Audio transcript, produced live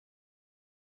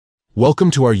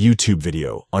Welcome to our YouTube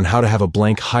video on how to have a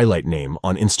blank highlight name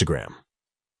on Instagram.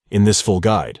 In this full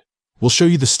guide, we'll show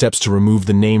you the steps to remove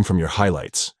the name from your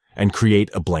highlights and create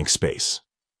a blank space.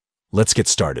 Let's get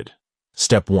started.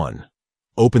 Step 1.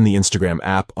 Open the Instagram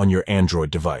app on your Android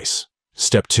device.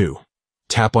 Step 2.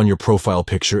 Tap on your profile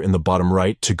picture in the bottom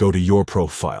right to go to your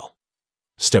profile.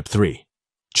 Step 3.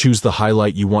 Choose the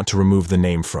highlight you want to remove the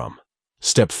name from.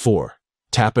 Step 4.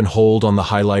 Tap and hold on the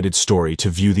highlighted story to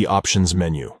view the options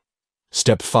menu.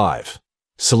 Step 5.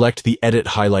 Select the Edit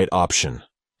Highlight option.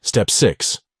 Step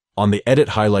 6. On the Edit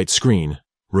Highlight screen,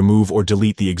 remove or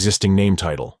delete the existing name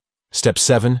title. Step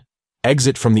 7.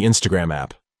 Exit from the Instagram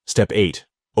app. Step 8.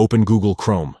 Open Google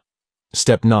Chrome.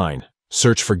 Step 9.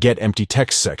 Search for Get Empty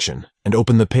Text section and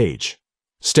open the page.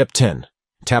 Step 10.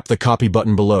 Tap the copy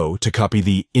button below to copy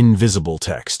the invisible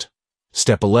text.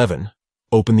 Step 11.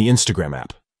 Open the Instagram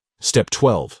app. Step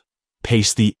 12.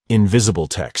 Paste the invisible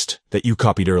text that you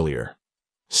copied earlier.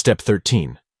 Step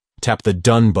 13. Tap the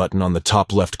Done button on the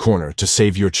top left corner to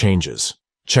save your changes.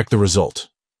 Check the result.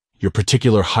 Your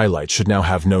particular highlight should now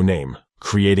have no name,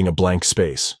 creating a blank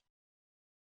space.